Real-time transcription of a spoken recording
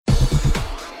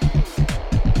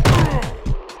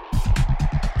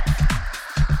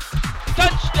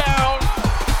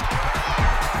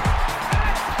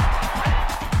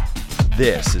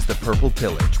This is the Purple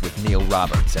Pillage with Neil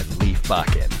Roberts and Leif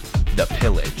Bakken. The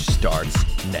Pillage starts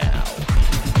now.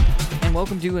 And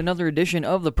welcome to another edition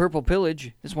of the Purple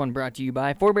Pillage. This one brought to you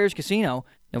by Four Bears Casino.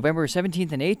 November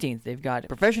 17th and 18th, they've got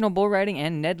professional bull riding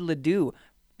and Ned Ledoux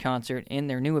concert in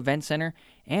their new event center.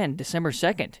 And December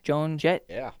 2nd, Joan Jett.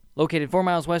 Yeah. Located 4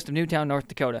 miles west of Newtown, North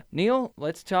Dakota. Neil,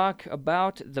 let's talk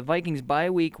about the Vikings bye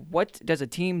week. What does a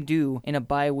team do in a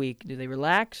bye week? Do they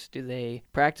relax? Do they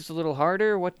practice a little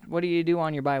harder? What do you do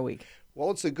on your bye week?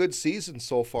 Well, it's a good season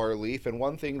so far, Leif, and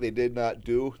one thing they did not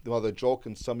do, well, the joke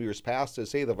in some years past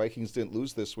is, hey, the Vikings didn't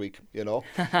lose this week,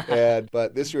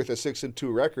 but this year with a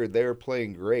 6-2 record, they're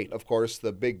playing great. Of course,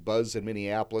 the big buzz in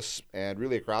Minneapolis and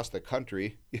really across the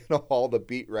country, all the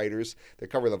beat writers that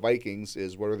cover the Vikings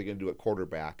is what are they going to do at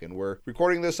quarterback? And we're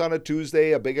recording this on a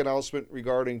Tuesday, a big announcement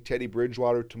regarding Teddy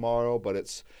Bridgewater tomorrow,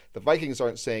 but the Vikings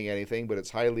aren't saying anything, but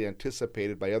it's highly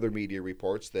anticipated by other media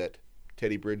reports that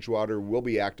Teddy Bridgewater will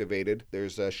be activated.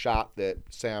 There's a shot that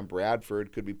Sam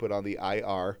Bradford could be put on the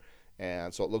IR,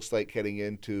 and so it looks like heading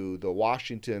into the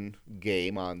Washington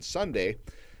game on Sunday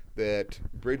that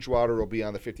Bridgewater will be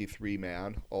on the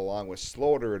 53-man, along with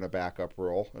Slaughter in a backup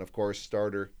role, and of course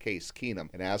starter Case Keenum.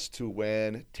 And as to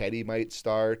when Teddy might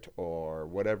start or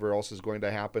whatever else is going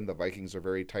to happen, the Vikings are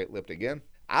very tight-lipped again.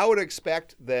 I would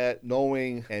expect that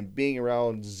knowing and being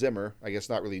around Zimmer, I guess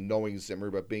not really knowing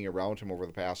Zimmer, but being around him over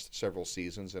the past several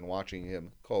seasons and watching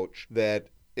him coach, that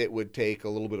it would take a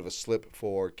little bit of a slip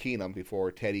for Keenum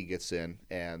before Teddy gets in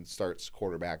and starts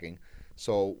quarterbacking.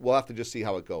 So we'll have to just see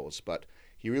how it goes. But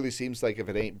he really seems like if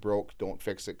it ain't broke, don't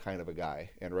fix it kind of a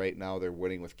guy. And right now they're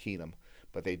winning with Keenum.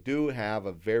 But they do have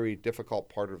a very difficult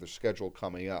part of their schedule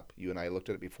coming up. You and I looked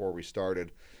at it before we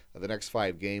started. The next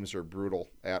 5 games are brutal.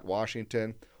 At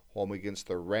Washington, home against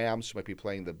the Rams, who might be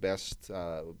playing the best,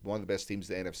 one of the best teams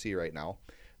in the NFC right now.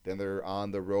 Then they're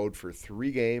on the road for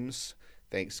 3 games.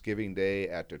 Thanksgiving Day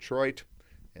at Detroit,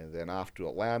 and then off to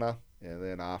Atlanta, and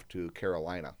then off to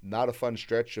Carolina. Not a fun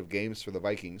stretch of games for the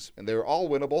Vikings, and they're all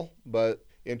winnable, but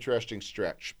interesting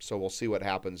stretch. So we'll see what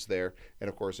happens there. And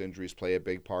of course, injuries play a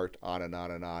big part, on and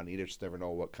on and on. You just never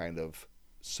know what kind of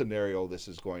scenario this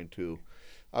is going to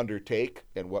undertake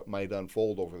and what might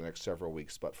unfold over the next several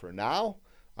weeks. But for now,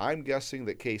 I'm guessing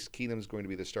that Case Keenum is going to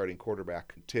be the starting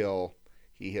quarterback until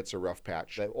he hits a rough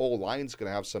patch. That old line's going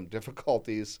to have some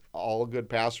difficulties. All good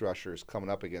pass rushers coming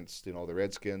up against, the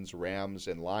Redskins, Rams,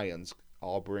 and Lions.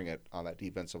 All bring it on that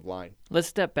defensive line. Let's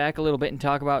step back a little bit and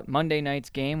talk about Monday night's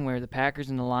game where the Packers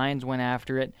and the Lions went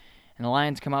after it. And the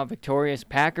Lions come out victorious.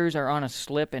 Packers are on a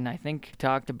slip, and I think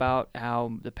talked about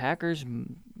how the Packers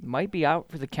might be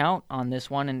out for the count on this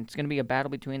one, and it's going to be a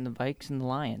battle between the Vikes and the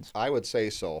Lions. I would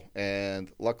say so.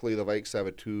 And luckily, the Vikes have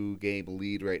a 2-game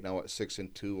lead right now at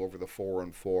 6-2 over the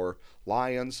 4-4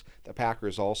 Lions. The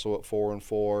Packers also at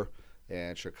 4-4.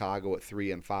 And Chicago at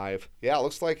 3-5. Yeah, it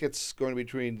looks like it's going to be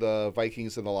between the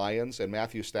Vikings and the Lions. And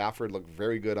Matthew Stafford looked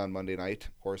very good on Monday night.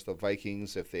 Of course, the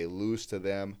Vikings, if they lose to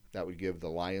them, that would give the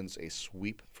Lions a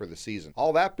sweep for the season.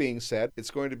 All that being said,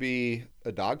 it's going to be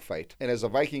a dogfight. And as a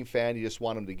Viking fan, you just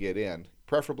want them to get in.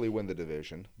 Preferably win the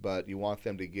division, but you want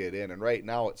them to get in. And right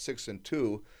now at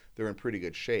 6-2, they're in pretty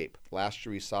good shape. Last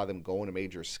year we saw them go in a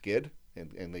major skid,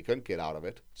 and they couldn't get out of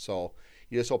it. So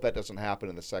you just hope that doesn't happen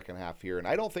in the second half here. And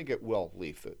I don't think it will,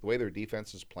 Leif. The way their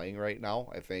defense is playing right now,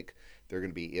 I think they're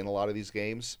going to be in a lot of these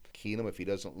games. Keenum, if he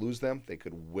doesn't lose them, they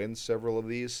could win several of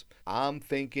these. I'm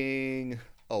thinking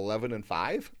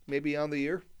 11-5 maybe on the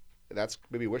year. That's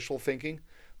maybe wishful thinking,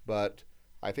 but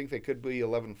I think they could be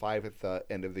 11-5 at the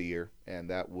end of the year, and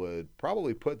that would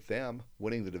probably put them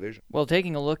winning the division. Well,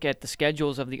 taking a look at the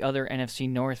schedules of the other NFC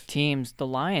North teams, the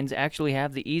Lions actually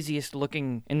have the easiest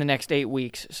looking in the next 8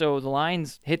 weeks. So the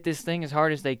Lions hit this thing as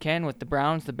hard as they can with the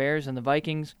Browns, the Bears, and the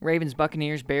Vikings. Ravens,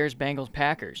 Buccaneers, Bears, Bengals,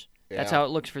 Packers. That's how it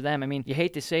looks for them. I mean, you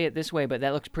hate to say it this way, but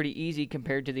that looks pretty easy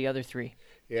compared to the other 3.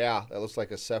 Yeah, that looks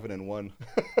like a 7-1.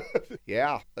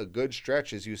 Yeah, a good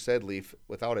stretch, as you said, Leif.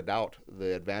 Without a doubt,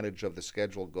 the advantage of the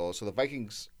schedule goes. So the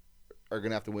Vikings are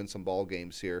going to have to win some ball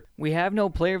games here. We have no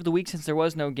player of the week since there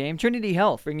was no game. Trinity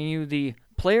Health bringing you the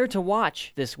player to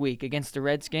watch this week against the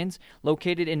Redskins,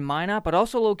 located in Minot, but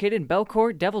also located in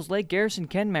Belcourt, Devils Lake, Garrison,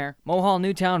 Kenmare, Mohall,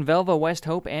 Newtown, Velva, West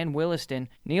Hope, and Williston.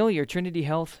 Neil, your Trinity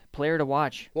Health player to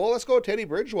watch. Well, let's go Teddy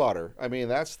Bridgewater. I mean,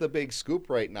 that's the big scoop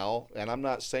right now, and I'm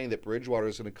not saying that Bridgewater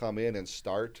is going to come in and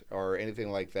start or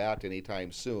anything like that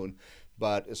anytime soon.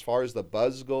 But as far as the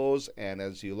buzz goes, and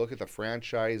as you look at the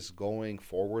franchise going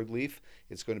forward, Leif,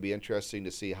 it's going to be interesting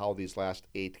to see how these last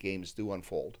 8 games do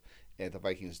unfold. And if the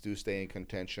Vikings do stay in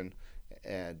contention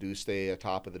and do stay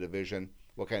atop of the division,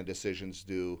 what kind of decisions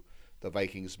do the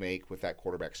Vikings make with that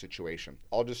quarterback situation.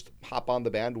 I'll just hop on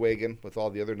the bandwagon with all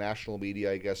the other national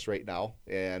media, I guess, right now,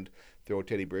 and throw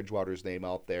Teddy Bridgewater's name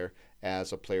out there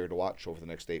as a player to watch over the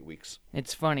next 8 weeks.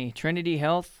 It's funny. Trinity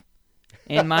Health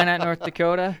in Minot, North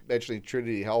Dakota. Mentioning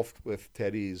Trinity Health with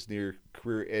Teddy's near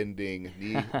career-ending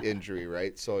knee injury,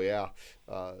 right? So, yeah,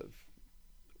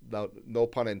 no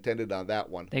pun intended on that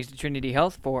one. Thanks to Trinity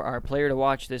Health for our player to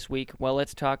watch this week. Well,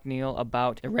 let's talk, Neil,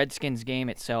 about the Redskins game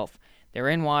itself. They're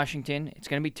in Washington. It's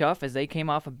going to be tough as they came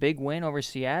off a big win over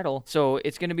Seattle. So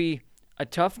it's going to be a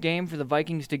tough game for the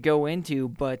Vikings to go into,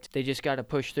 but they just got to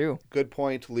push through. Good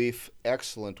point, Leif.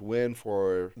 Excellent win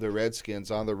for the Redskins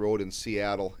on the road in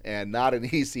Seattle, and not an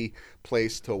easy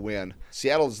place to win.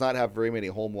 Seattle does not have very many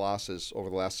home losses over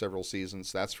the last several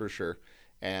seasons, that's for sure,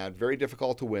 and very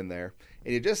difficult to win there.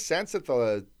 And you just sense that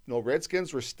the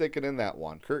Redskins were sticking in that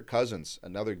one. Kirk Cousins,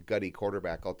 another gutty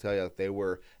quarterback, I'll tell you, they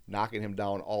were knocking him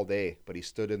down all day, but he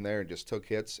stood in there and just took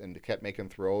hits and kept making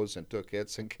throws and took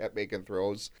hits and kept making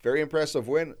throws. Very impressive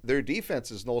win. Their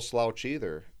defense is no slouch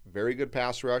either. Very good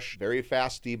pass rush, very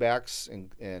fast D-backs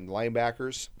and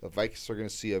linebackers. The Vikings are going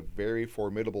to see a very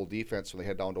formidable defense when they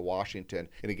head down to Washington.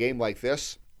 In a game like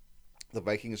this, the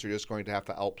Vikings are just going to have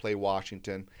to outplay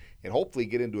Washington and hopefully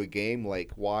get into a game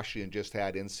like Washington just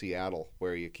had in Seattle,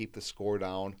 where you keep the score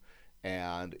down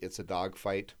and it's a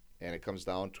dogfight and it comes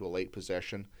down to a late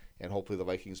possession, and hopefully the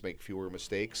Vikings make fewer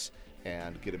mistakes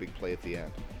and get a big play at the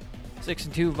end.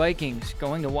 6-2 Vikings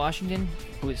going to Washington,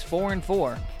 who is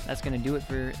 4-4. That's going to do it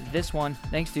for this one.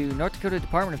 Thanks to North Dakota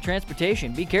Department of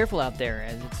Transportation. Be careful out there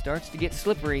as it starts to get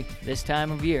slippery this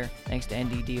time of year. Thanks to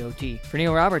NDDOT. For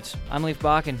Neil Roberts, I'm Leif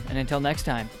Bakken, and until next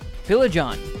time, pillage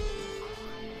on.